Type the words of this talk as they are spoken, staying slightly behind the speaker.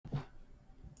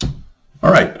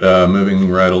All right,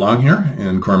 moving right along here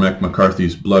in Cormac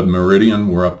McCarthy's Blood Meridian,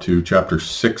 we're up to chapter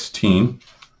 16,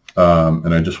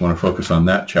 and I just want to focus on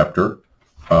that chapter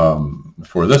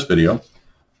for this video.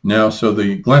 Now, so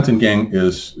the Glanton gang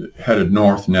is headed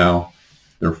north now.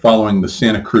 They're following the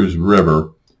Santa Cruz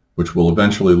River, which will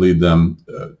eventually lead them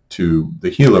to the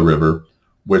Gila River,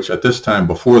 which at this time,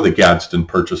 before the Gadsden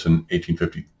Purchase in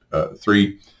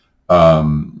 1853,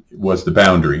 was the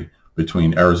boundary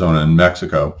between Arizona and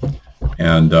Mexico.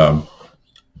 And the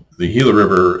Gila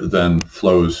River then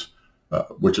flows,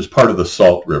 which is part of the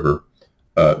Salt River,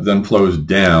 then flows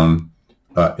down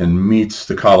and meets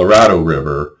the Colorado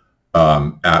River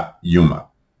at Yuma.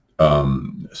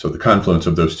 So the confluence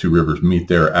of those two rivers meet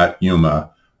there at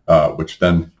Yuma, which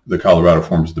then the Colorado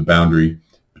forms the boundary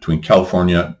between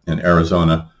California and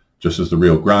Arizona, just as the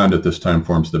Rio Grande at this time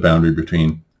forms the boundary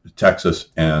between Texas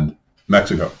and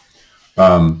Mexico.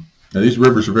 Now these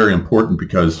rivers are very important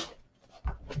because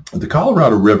the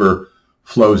Colorado River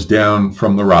flows down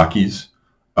from the Rockies,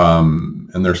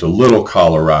 and there's a little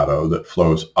Colorado that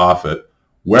flows off it.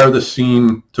 Where the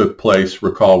scene took place,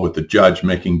 recall, with the judge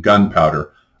making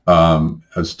gunpowder,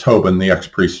 as Tobin, the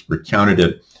ex-priest, recounted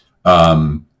it.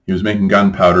 He was making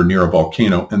gunpowder near a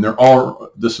volcano, and the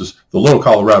little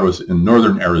Colorado is in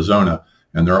northern Arizona,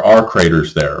 and there are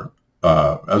craters there,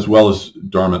 as well as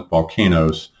dormant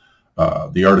volcanoes.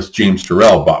 The artist James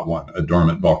Turrell bought one, a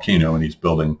dormant volcano, and he's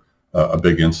building a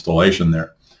big installation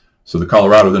there. So the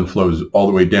Colorado then flows all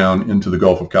the way down into the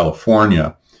Gulf of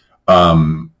California.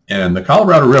 And the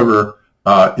Colorado River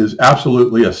is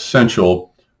absolutely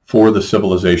essential for the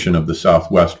civilization of the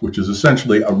Southwest, which is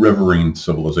essentially a riverine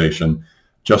civilization,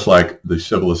 just like the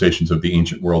civilizations of the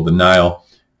ancient world, the Nile,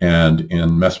 and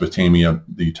in Mesopotamia,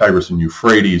 the Tigris and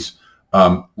Euphrates.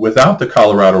 Without the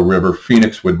Colorado River,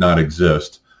 Phoenix would not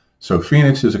exist. So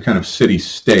Phoenix is a kind of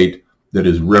city-state that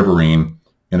is riverine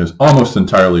and is almost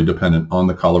entirely dependent on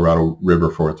the Colorado River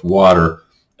for its water,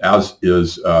 as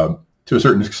is, to a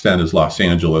certain extent, is Los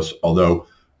Angeles, although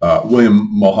William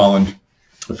Mulholland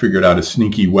figured out a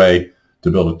sneaky way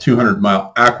to build a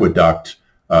 200-mile aqueduct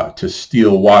to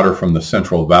steal water from the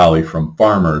Central Valley from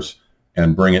farmers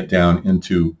and bring it down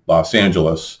into Los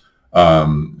Angeles,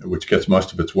 which gets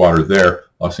most of its water there.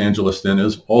 Los Angeles then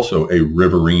is also a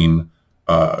riverine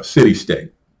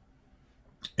city-state.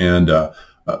 And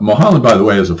Mulholland, by the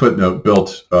way, as a footnote,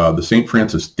 built the St.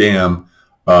 Francis Dam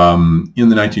in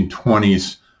the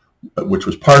 1920s, which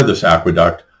was part of this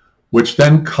aqueduct, which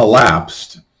then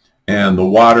collapsed, and the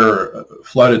water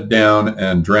flooded down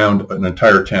and drowned an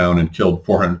entire town and killed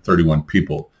 431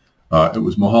 people. It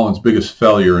was Mulholland's biggest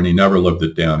failure, and he never lived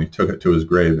it down. He took it to his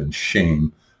grave in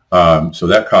shame. So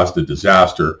that caused a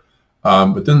disaster.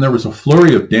 But then there was a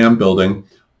flurry of dam building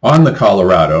on the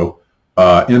Colorado.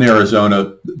 In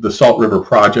Arizona, the Salt River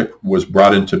Project was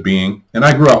brought into being, and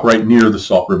I grew up right near the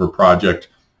Salt River Project,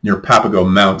 near Papago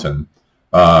Mountain,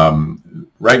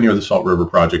 right near the Salt River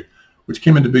Project, which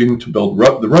came into being to build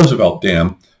the Roosevelt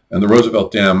Dam. And the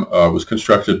Roosevelt Dam was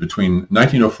constructed between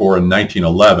 1904 and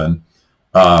 1911,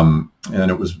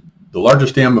 and it was the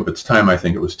largest dam of its time. I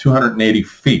think it was 280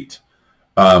 feet.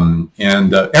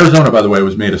 Arizona, by the way,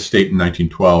 was made a state in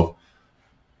 1912.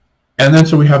 And then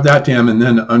so we have that dam, and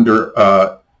then under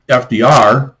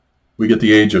FDR, we get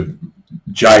the age of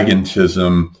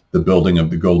gigantism, the building of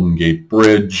the Golden Gate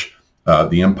Bridge.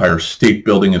 The Empire State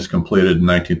Building is completed in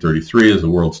 1933 as the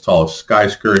world's tallest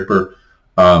skyscraper.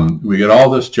 We get all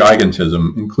this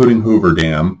gigantism, including Hoover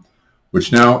Dam,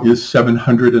 which now is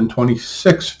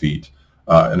 726 feet,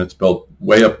 and it's built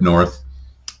way up north,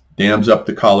 dams up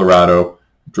the Colorado,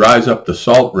 dries up the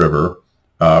Salt River,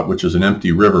 which is an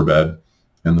empty riverbed,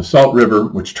 and the Salt River,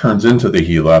 which turns into the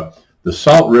Gila. The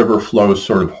Salt River flows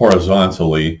sort of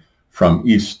horizontally from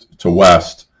east to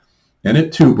west, and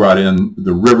it too brought in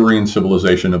the riverine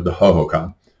civilization of the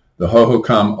Hohokam. The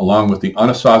Hohokam, along with the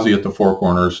Anasazi at the Four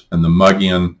Corners and the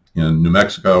Mugian in New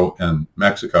Mexico and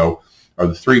Mexico, are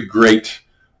the three great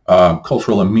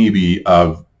cultural amoebae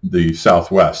of the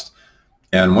Southwest.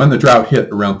 And when the drought hit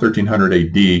around 1300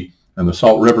 AD and the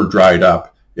Salt River dried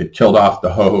up, it killed off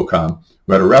the Hohokam,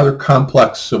 who had a rather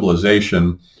complex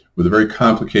civilization with a very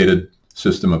complicated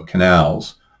system of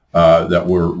canals that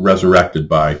were resurrected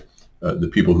by the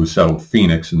people who settled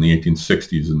Phoenix in the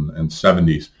 1860s and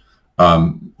 70s.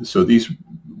 So these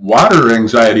water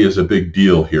anxiety is a big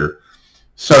deal here.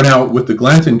 So now with the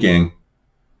Glanton gang,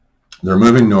 they're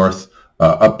moving north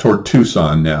up toward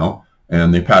Tucson now,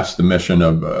 and they pass the mission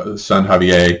of San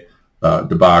Javier,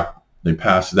 Debac. They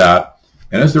pass that.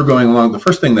 And as they're going along, the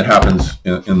first thing that happens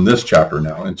in this chapter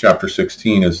now, in chapter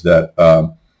 16, is that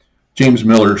James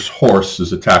Miller's horse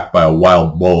is attacked by a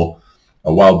wild bull,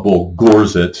 a wild bull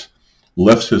gores it,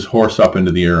 lifts his horse up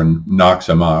into the air and knocks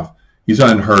him off. He's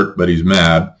unhurt, but he's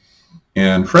mad.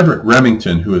 And Frederick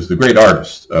Remington, who is the great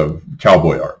artist of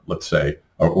cowboy art, let's say,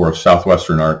 or of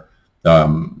Southwestern art,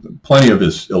 plenty of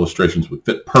his illustrations would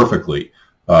fit perfectly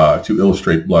to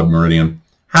illustrate Blood Meridian,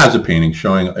 has a painting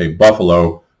showing a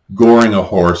buffalo goring a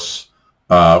horse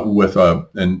with a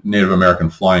Native American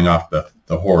flying off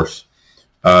the horse.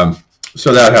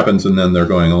 So that happens, and then they're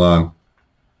going along,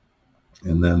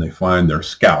 and then they find their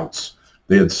scouts.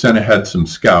 They had sent ahead some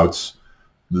scouts.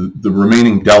 The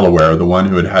remaining Delaware, the one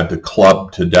who had to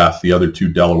club to death the other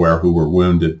two Delaware who were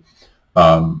wounded,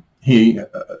 he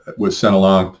was sent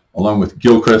along with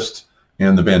Gilchrist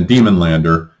and the Van Diemen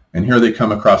Lander, and here they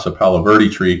come across a Palo Verde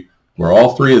tree where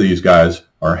all three of these guys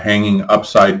are hanging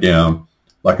upside down,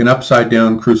 like an upside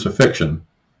down crucifixion,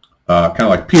 kind of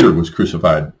like Peter was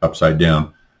crucified upside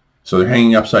down. So they're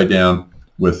hanging upside down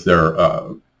with their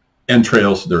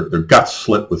entrails, their guts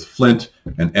slit with flint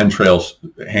and entrails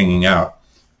hanging out.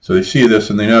 So they see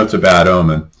this and they know it's a bad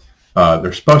omen.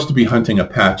 They're supposed to be hunting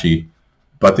Apache,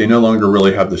 but they no longer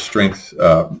really have the strength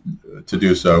to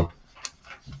do so.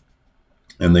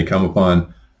 And they come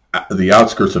upon the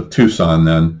outskirts of Tucson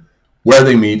then, where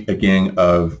they meet a gang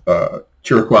of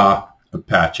Chiricahua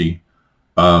Apache.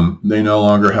 They no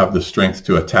longer have the strength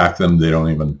to attack them. They don't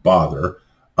even bother.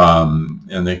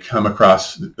 And they come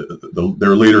across,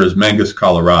 their leader is Mangus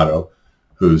Colorado,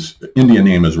 whose Indian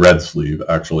name is Red Sleeve,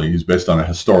 actually. He's based on a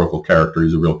historical character.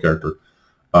 He's a real character.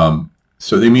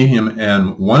 So they meet him,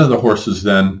 and one of the horses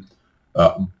then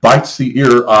bites the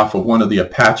ear off of one of the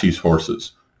Apache's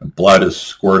horses. And blood is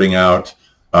squirting out.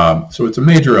 So it's a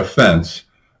major offense.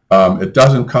 It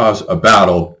doesn't cause a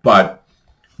battle, but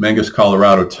Mangus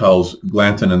Colorado tells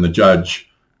Glanton and the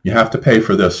judge, you have to pay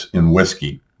for this in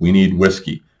whiskey. We need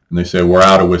whiskey. And they say, we're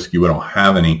out of whiskey. We don't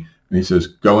have any. And he says,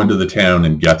 go into the town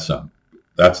and get some.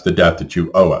 That's the debt that you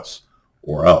owe us,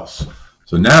 or else.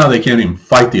 So now they can't even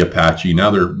fight the Apache. Now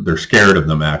they're scared of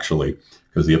them, actually,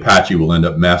 because the Apache will end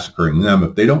up massacring them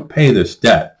if they don't pay this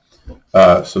debt.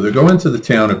 So they go into the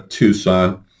town of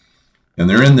Tucson, and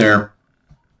they're in there,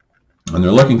 and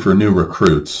they're looking for new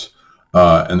recruits.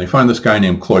 And they find this guy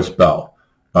named Cloyce Bell,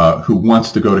 who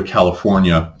wants to go to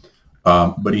California,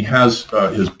 but he has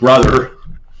his brother.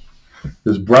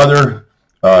 His brother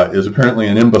is apparently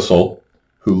an imbecile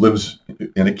who lives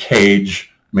in a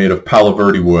cage made of Palo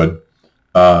Verde wood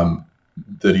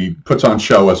that he puts on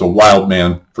show as a wild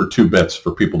man for 2 bits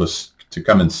for people to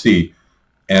come and see.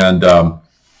 And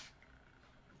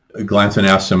Glanton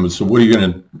asks him, so what are you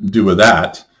going to do with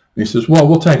that? And he says, well,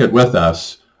 we'll take it with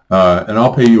us, and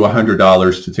I'll pay you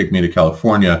 $100 to take me to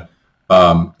California.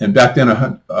 And back then,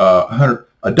 $1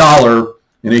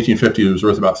 in 1850 was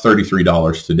worth about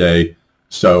 $33 today.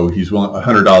 So he's willing.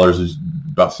 $100 is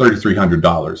about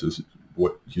 $3,300 is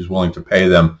what he's willing to pay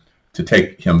them to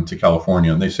take him to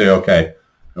California. And they say, okay,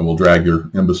 and we'll drag your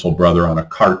imbecile brother on a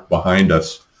cart behind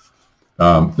us.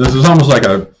 This is almost like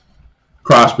a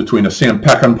cross between a Sam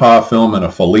Peckinpah film and a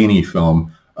Fellini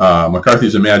film.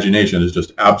 McCarthy's imagination is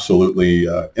just absolutely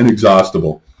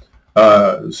inexhaustible.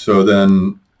 So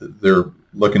then they're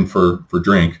looking for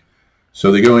drink.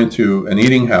 So they go into an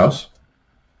eating house,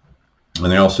 and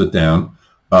they all sit down.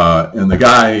 And the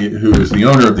guy who is the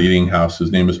owner of the eating house,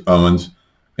 his name is Owens,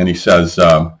 and he says,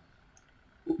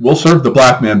 we'll serve the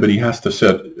black man, but he has to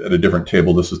sit at a different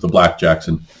table. This is the Black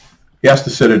Jackson. He has to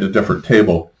sit at a different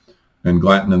table. And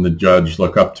Glanton and the judge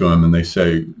look up to him, and they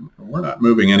say, we're not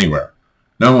moving anywhere.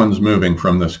 No one's moving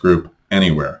from this group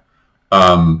anywhere.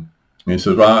 And he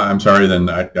says, well, I'm sorry, then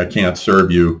I can't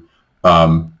serve you.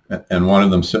 And one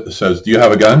of them says, do you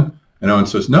have a gun? And Owen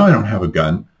says, no, I don't have a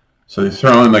gun. So they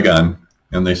throw him a gun,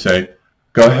 and they say,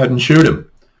 go ahead and shoot him.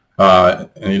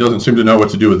 And he doesn't seem to know what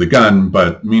to do with the gun,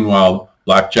 but meanwhile,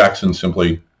 Black Jackson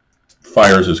simply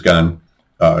fires his gun,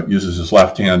 uses his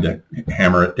left hand to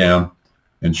hammer it down,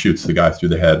 and shoots the guy through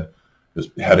the head. His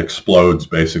head explodes,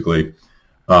 basically.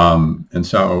 And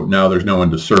so now there's no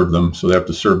one to serve them, so they have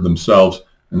to serve themselves.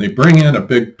 And they bring in a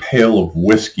big pail of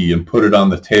whiskey and put it on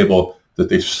the table that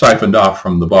they siphoned off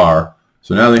from the bar.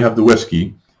 So now they have the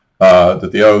whiskey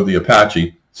that they owe the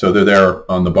Apache. So they're there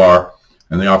on the bar,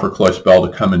 and they offer Cloyce Bell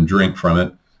to come and drink from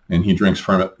it, and he drinks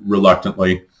from it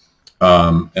reluctantly.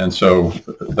 And so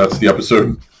that's the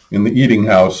episode in the eating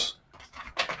house.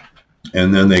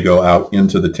 And then they go out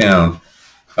into the town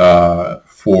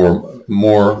for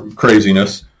more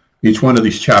craziness. Each one of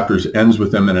these chapters ends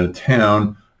with them in a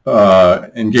town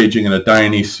engaging in a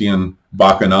Dionysian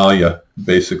bacchanalia,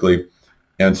 basically.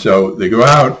 And so they go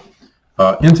out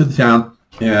into the town,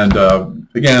 and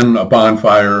again, a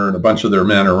bonfire, and a bunch of their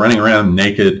men are running around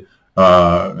naked.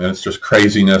 and it's just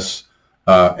craziness.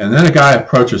 And then a guy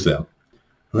approaches them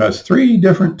who has 3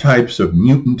 different types of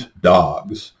mutant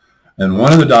dogs. And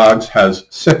one of the dogs has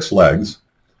 6 legs.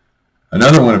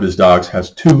 Another one of his dogs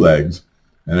has 2 legs.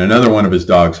 And another one of his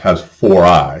dogs has 4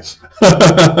 eyes.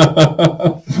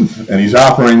 And he's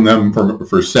offering them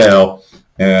for sale.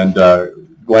 And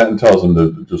Glanton tells him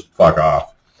to just fuck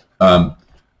off.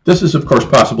 This is, of course,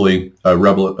 possibly a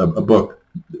book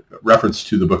reference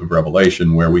to the book of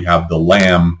Revelation, where we have the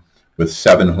lamb with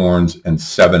 7 horns and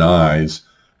 7 eyes,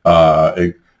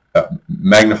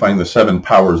 magnifying the 7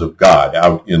 powers of God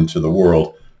out into the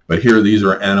world. But here, these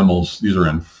are animals. These are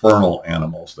infernal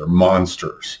animals. They're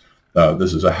monsters.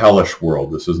 This is a hellish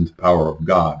world. This isn't the power of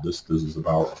God. This is the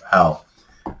power of hell.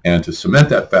 And to cement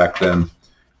that fact, then,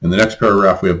 in the next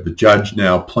paragraph, we have the judge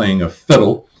now playing a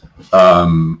fiddle.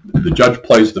 The judge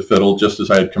plays the fiddle, just as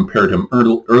I had compared him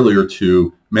earlier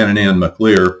to Meridian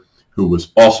McLear, who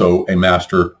was also a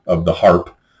master of the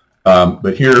harp.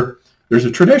 But here, there's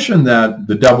a tradition that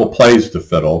the devil plays the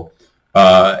fiddle.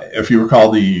 If you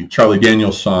recall the Charlie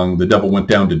Daniels song, "The Devil Went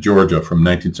Down to Georgia" from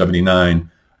 1979,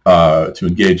 to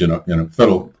engage in a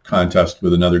fiddle contest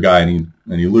with another guy, and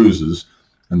he loses,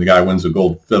 and the guy wins a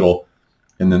gold fiddle.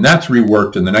 And then that's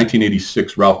reworked in the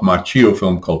 1986 Ralph Macchio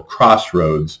film called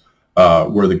Crossroads,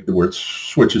 where it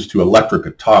switches to electric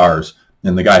guitars,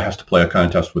 and the guy has to play a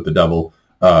contest with the devil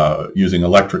using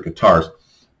electric guitars.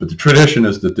 But the tradition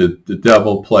is that the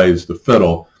devil plays the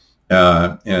fiddle,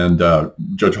 and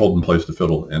Judge Holden plays the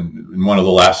fiddle. And in one of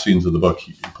the last scenes of the book,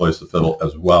 he plays the fiddle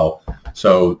as well.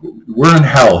 So we're in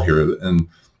hell here, and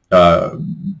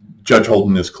Judge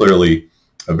Holden is clearly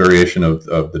a variation of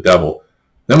the devil.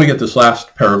 Then we get this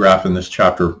last paragraph in this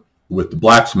chapter with the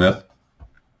blacksmith.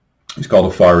 He's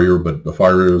called a farrier, but a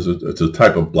farrier it's a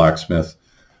type of blacksmith,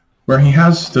 where he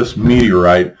has this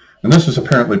meteorite, and this is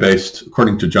apparently based,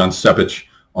 according to John Sepich,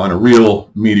 on a real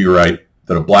meteorite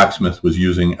that a blacksmith was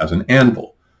using as an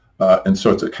anvil. And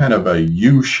so it's a kind of a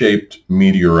U-shaped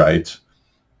meteorite,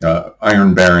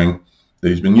 iron-bearing, that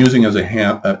he's been using as an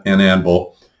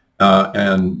anvil,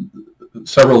 and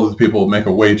several of the people make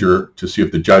a wager to see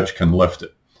if the judge can lift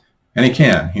it. And he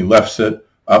can. He lifts it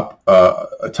up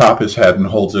atop his head and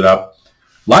holds it up,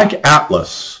 like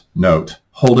Atlas, note,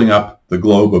 holding up the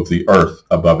globe of the earth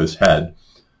above his head.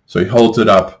 So he holds it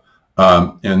up,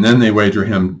 and then they wager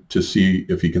him to see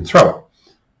if he can throw it.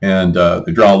 And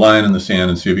they draw a line in the sand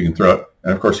and see if he can throw it.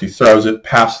 And, of course, he throws it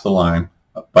past the line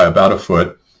by about a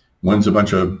foot, wins a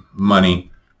bunch of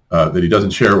money that he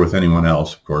doesn't share with anyone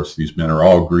else. Of course, these men are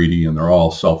all greedy and they're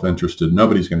all self-interested.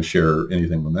 Nobody's going to share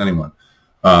anything with anyone.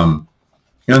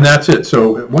 And that's it.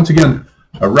 So once again,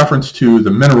 a reference to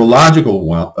the mineralogical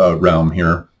realm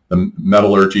here, the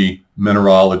metallurgy,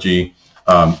 mineralogy.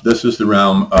 This is the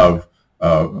realm of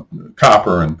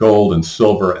copper and gold and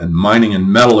silver and mining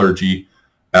and metallurgy,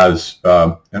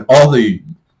 and all the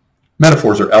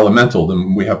metaphors are elemental.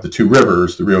 Then we have the 2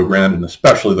 rivers, the Rio Grande and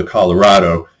especially the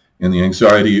Colorado, and the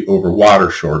anxiety over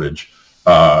water shortage.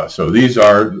 So these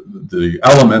are the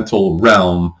elemental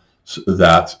realm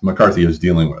that McCarthy is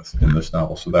dealing with in this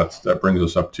novel. So that brings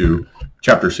us up to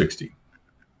chapter 60.